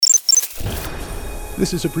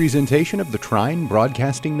This is a presentation of the Trine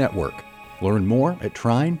Broadcasting Network. Learn more at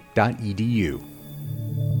trine.edu.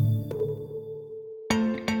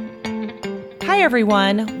 Hi,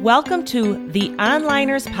 everyone. Welcome to the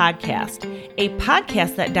Onliners Podcast, a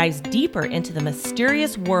podcast that dives deeper into the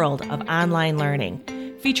mysterious world of online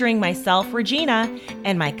learning, featuring myself, Regina,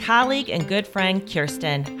 and my colleague and good friend,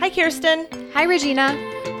 Kirsten. Hi, Kirsten. Hi, Regina.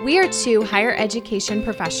 We are two higher education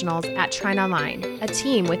professionals at Trine Online, a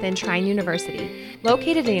team within Trine University,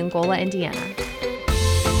 located in Angola, Indiana.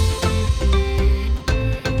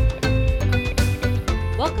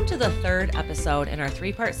 Welcome to the third episode in our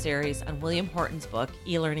three-part series on William Horton's book,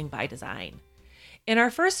 E-Learning by Design. In our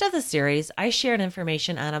first of the series, I shared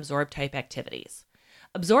information on absorb-type activities.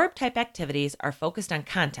 Absorb-type activities are focused on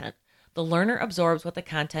content. The learner absorbs what the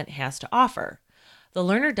content has to offer. The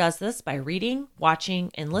learner does this by reading,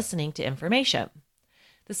 watching, and listening to information.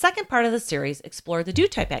 The second part of the series explored the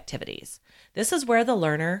do-type activities. This is where the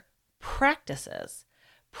learner practices.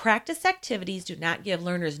 Practice activities do not give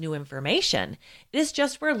learners new information. It is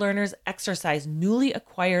just where learners exercise newly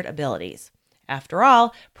acquired abilities. After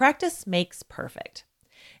all, practice makes perfect.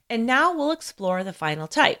 And now we'll explore the final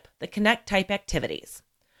type, the connect type activities.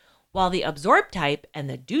 While the absorb type and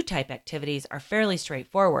the do type activities are fairly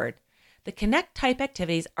straightforward, the connect type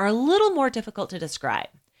activities are a little more difficult to describe.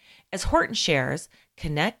 As Horton shares,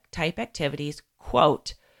 connect type activities,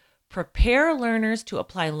 quote, prepare learners to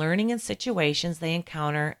apply learning in situations they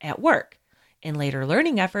encounter at work, in later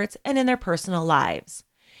learning efforts, and in their personal lives.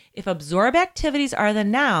 If absorb activities are the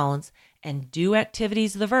nouns and do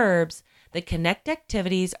activities the verbs, the connect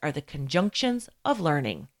activities are the conjunctions of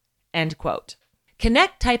learning, end quote.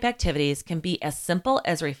 Connect type activities can be as simple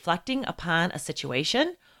as reflecting upon a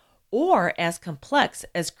situation or as complex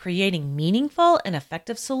as creating meaningful and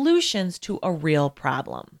effective solutions to a real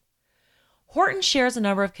problem. Horton shares a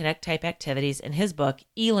number of connect type activities in his book,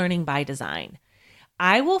 E-Learning by Design.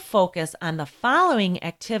 I will focus on the following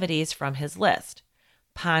activities from his list: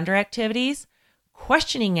 ponder activities,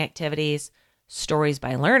 questioning activities, stories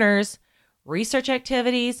by learners, research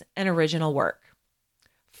activities, and original work.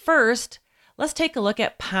 First, let's take a look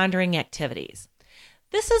at pondering activities.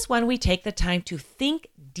 This is when we take the time to think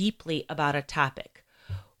deeply about a topic.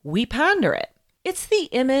 We ponder it. It's the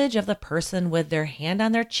image of the person with their hand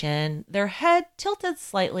on their chin, their head tilted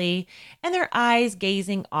slightly, and their eyes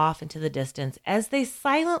gazing off into the distance as they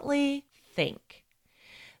silently think.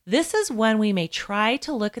 This is when we may try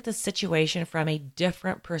to look at the situation from a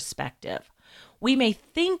different perspective. We may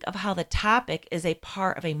think of how the topic is a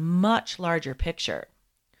part of a much larger picture.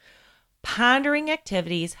 Pondering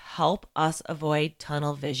activities help us avoid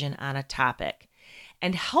tunnel vision on a topic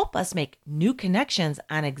and help us make new connections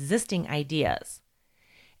on existing ideas.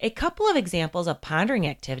 A couple of examples of pondering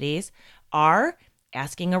activities are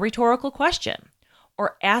asking a rhetorical question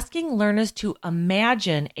or asking learners to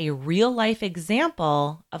imagine a real-life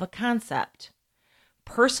example of a concept.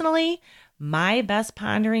 Personally, my best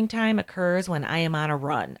pondering time occurs when I am on a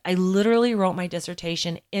run. I literally wrote my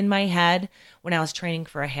dissertation in my head when I was training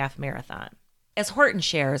for a half marathon. As Horton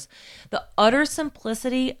shares, the utter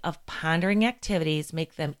simplicity of pondering activities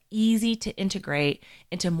make them easy to integrate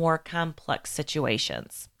into more complex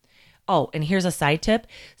situations. Oh, and here's a side tip.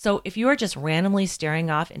 So if you are just randomly staring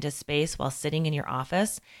off into space while sitting in your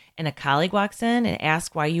office and a colleague walks in and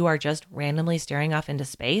asks why you are just randomly staring off into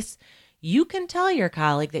space, you can tell your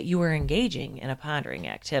colleague that you are engaging in a pondering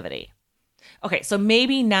activity. Okay, so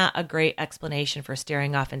maybe not a great explanation for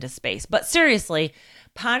staring off into space, but seriously,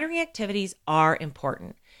 pondering activities are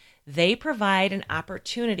important. They provide an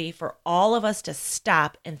opportunity for all of us to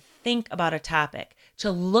stop and think about a topic,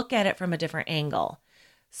 to look at it from a different angle.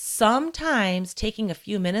 Sometimes taking a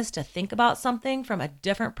few minutes to think about something from a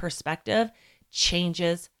different perspective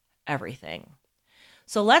changes everything.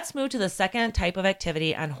 So let's move to the second type of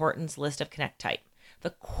activity on Horton's list of connect type, the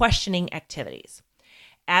questioning activities.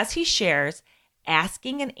 As he shares,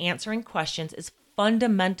 asking and answering questions is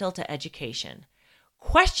fundamental to education.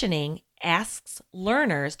 Questioning asks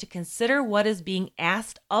learners to consider what is being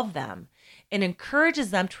asked of them and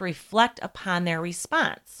encourages them to reflect upon their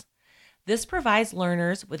response. This provides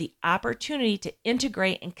learners with the opportunity to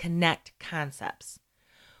integrate and connect concepts.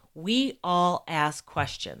 We all ask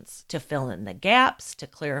questions to fill in the gaps, to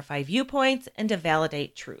clarify viewpoints, and to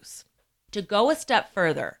validate truths. To go a step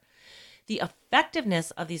further, the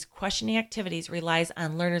effectiveness of these questioning activities relies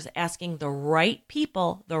on learners asking the right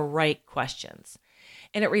people the right questions.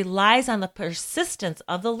 And it relies on the persistence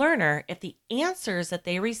of the learner if the answers that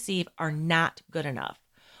they receive are not good enough,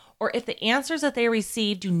 or if the answers that they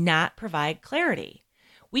receive do not provide clarity.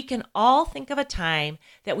 We can all think of a time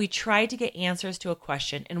that we tried to get answers to a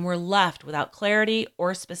question and were left without clarity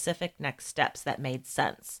or specific next steps that made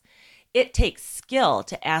sense. It takes skill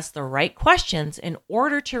to ask the right questions in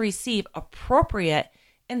order to receive appropriate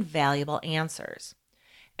and valuable answers.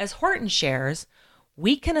 As Horton shares,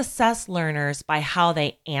 we can assess learners by how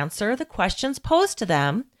they answer the questions posed to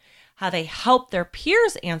them, how they help their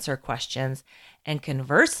peers answer questions, and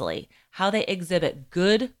conversely, how they exhibit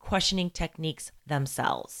good questioning techniques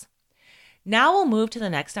themselves. Now we'll move to the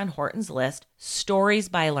next on Horton's list, stories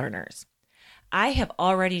by learners. I have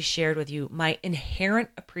already shared with you my inherent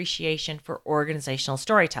appreciation for organizational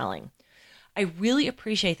storytelling. I really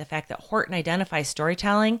appreciate the fact that Horton identifies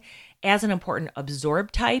storytelling as an important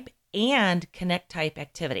absorb type and connect type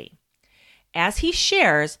activity. As he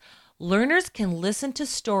shares, learners can listen to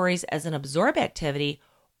stories as an absorb activity,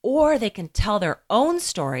 or they can tell their own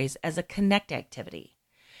stories as a connect activity.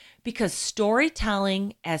 Because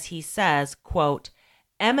storytelling, as he says, quote,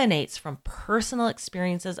 emanates from personal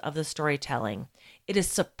experiences of the storytelling. It is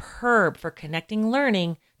superb for connecting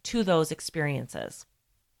learning to those experiences.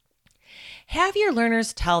 Have your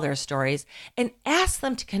learners tell their stories and ask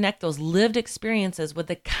them to connect those lived experiences with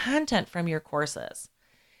the content from your courses.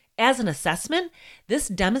 As an assessment, this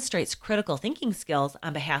demonstrates critical thinking skills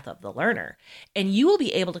on behalf of the learner, and you will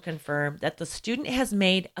be able to confirm that the student has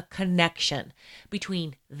made a connection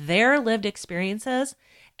between their lived experiences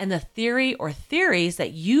and the theory or theories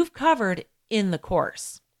that you've covered in the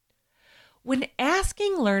course. When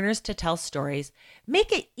asking learners to tell stories,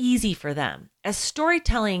 make it easy for them, as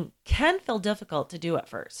storytelling can feel difficult to do at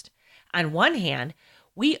first. On one hand,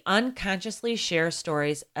 we unconsciously share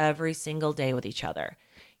stories every single day with each other.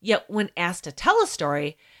 Yet when asked to tell a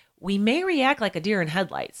story, we may react like a deer in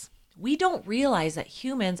headlights. We don't realize that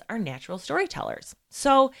humans are natural storytellers.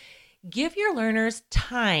 So give your learners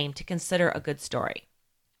time to consider a good story.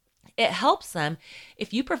 It helps them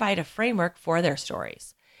if you provide a framework for their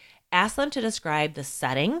stories. Ask them to describe the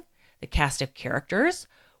setting, the cast of characters,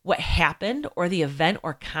 what happened, or the event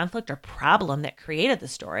or conflict or problem that created the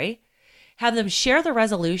story. Have them share the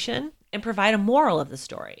resolution and provide a moral of the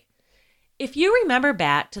story. If you remember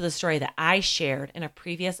back to the story that I shared in a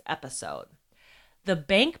previous episode, the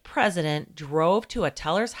bank president drove to a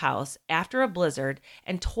teller's house after a blizzard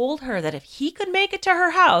and told her that if he could make it to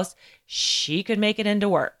her house, she could make it into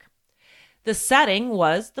work. The setting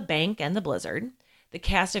was the bank and the blizzard. The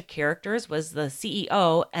cast of characters was the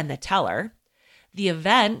CEO and the teller. The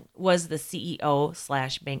event was the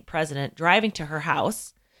CEO/bank president driving to her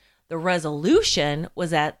house. The resolution was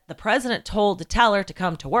that the president told the teller to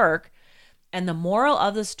come to work. And the moral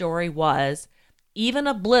of the story was, even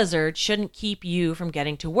a blizzard shouldn't keep you from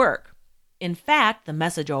getting to work. In fact, the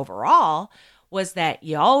message overall was that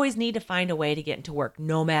you always need to find a way to get into work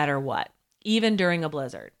no matter what, even during a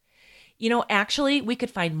blizzard. Actually, we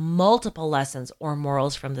could find multiple lessons or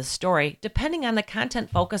morals from this story depending on the content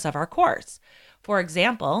focus of our course. For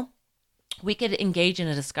example, we could engage in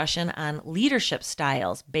a discussion on leadership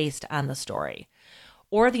styles based on the story,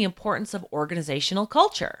 or the importance of organizational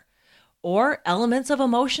culture, or elements of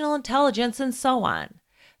emotional intelligence, and so on.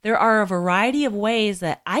 There are a variety of ways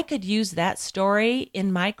that I could use that story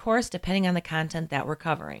in my course depending on the content that we're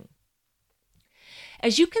covering.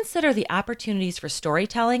 As you consider the opportunities for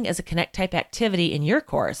storytelling as a connect type activity in your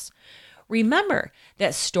course, remember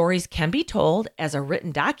that stories can be told as a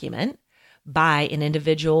written document by an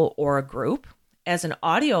individual or a group, as an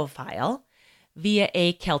audio file, via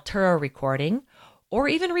a Kaltura recording, or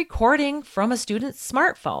even recording from a student's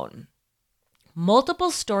smartphone. Multiple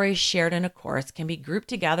stories shared in a course can be grouped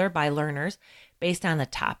together by learners based on the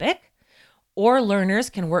topic, or learners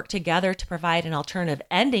can work together to provide an alternative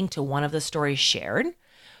ending to one of the stories shared,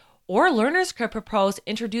 or learners could propose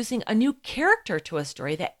introducing a new character to a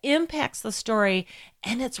story that impacts the story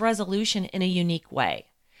and its resolution in a unique way.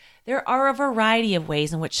 There are a variety of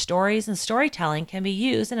ways in which stories and storytelling can be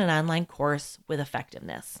used in an online course with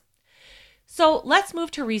effectiveness. So let's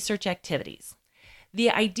move to research activities.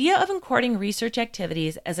 The idea of including research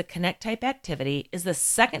activities as a connect type activity is the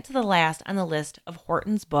second to the last on the list of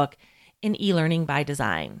Horton's book in e-learning by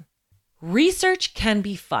design. Research can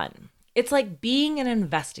be fun. It's like being an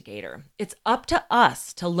investigator. It's up to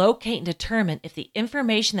us to locate and determine if the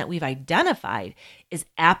information that we've identified is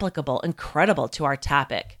applicable and credible to our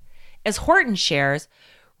topic. As Horton shares,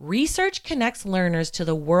 research connects learners to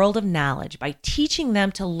the world of knowledge by teaching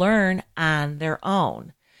them to learn on their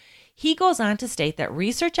own. He goes on to state that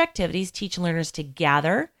research activities teach learners to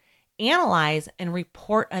gather, analyze, and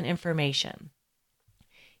report on information.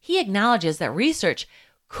 He acknowledges that research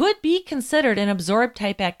could be considered an absorb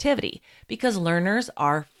type activity because learners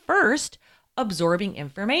are first absorbing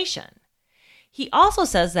information. He also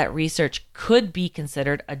says that research could be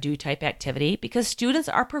considered a do type activity because students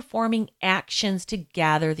are performing actions to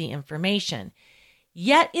gather the information.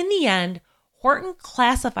 Yet in the end, Horton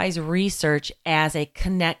classifies research as a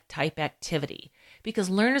connect type activity because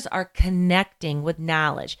learners are connecting with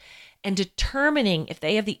knowledge and determining if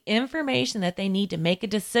they have the information that they need to make a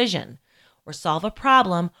decision or solve a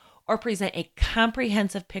problem or present a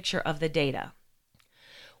comprehensive picture of the data.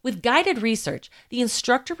 With guided research, the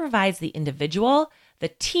instructor provides the individual, the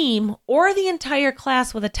team, or the entire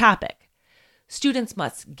class with a topic. Students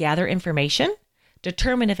must gather information,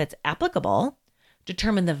 determine if it's applicable,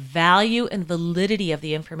 determine the value and validity of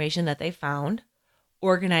the information that they found,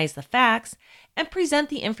 organize the facts, and present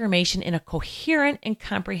the information in a coherent and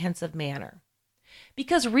comprehensive manner.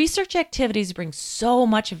 Because research activities bring so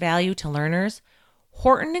much value to learners,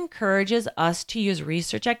 Horton encourages us to use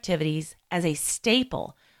research activities as a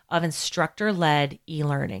staple of instructor-led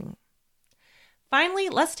e-learning. Finally,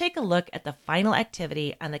 let's take a look at the final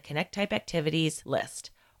activity on the Connect Type Activities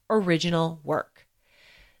list, original work.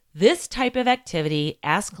 This type of activity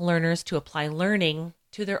asks learners to apply learning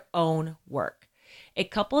to their own work. A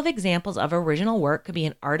couple of examples of original work could be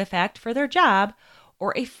an artifact for their job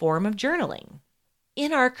or a form of journaling.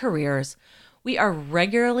 In our careers, we are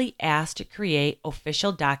regularly asked to create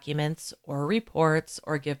official documents or reports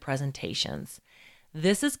or give presentations.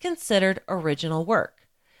 This is considered original work.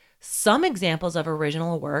 Some examples of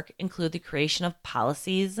original work include the creation of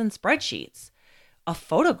policies and spreadsheets, a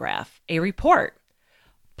photograph, a report,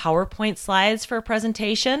 PowerPoint slides for a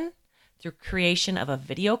presentation, through creation of a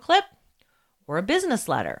video clip, or a business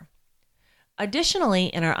letter. Additionally,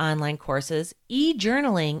 in our online courses,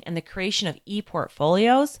 e-journaling and the creation of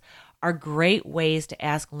e-portfolios are great ways to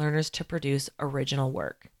ask learners to produce original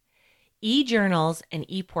work. E-journals and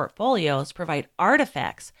e-portfolios provide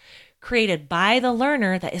artifacts created by the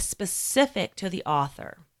learner that is specific to the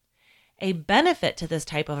author. A benefit to this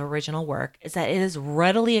type of original work is that it is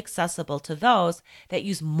readily accessible to those that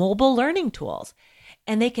use mobile learning tools,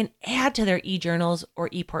 and they can add to their e-journals or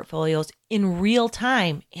e-portfolios in real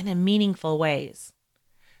time and in meaningful ways.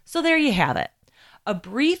 So there you have it, a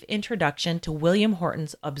brief introduction to William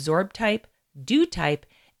Horton's Absorb Type, Do Type,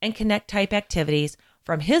 and Connect Type activities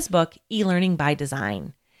from his book, E-Learning by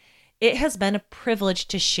Design. It has been a privilege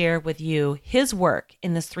to share with you his work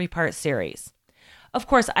in this 3-part series. Of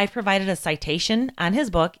course, I've provided a citation on his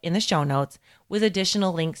book in the show notes with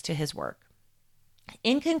additional links to his work.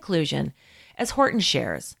 In conclusion, as Horton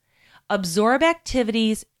shares, absorb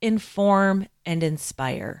activities inform and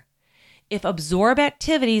inspire. If absorb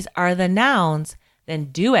activities are the nouns, then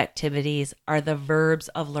do activities are the verbs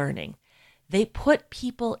of learning. They put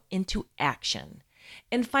people into action.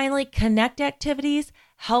 And finally, connect activities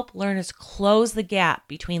help learners close the gap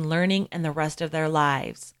between learning and the rest of their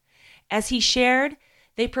lives. As he shared,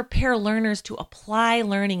 they prepare learners to apply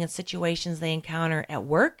learning in situations they encounter at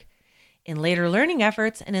work, in later learning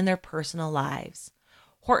efforts, and in their personal lives.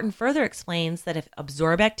 Horton further explains that if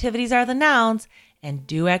absorb activities are the nouns and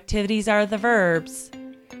do activities are the verbs,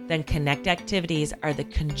 then connect activities are the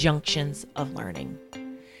conjunctions of learning.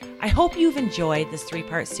 I hope you've enjoyed this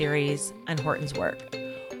 3-part series on Horton's work.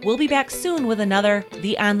 We'll be back soon with another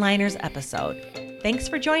The Onliners episode. Thanks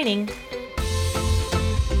for joining.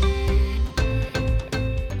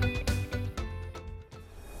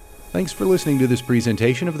 Thanks for listening to this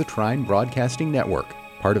presentation of the Trine Broadcasting Network,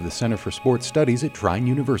 part of the Center for Sports Studies at Trine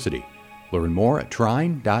University. Learn more at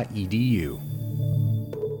trine.edu.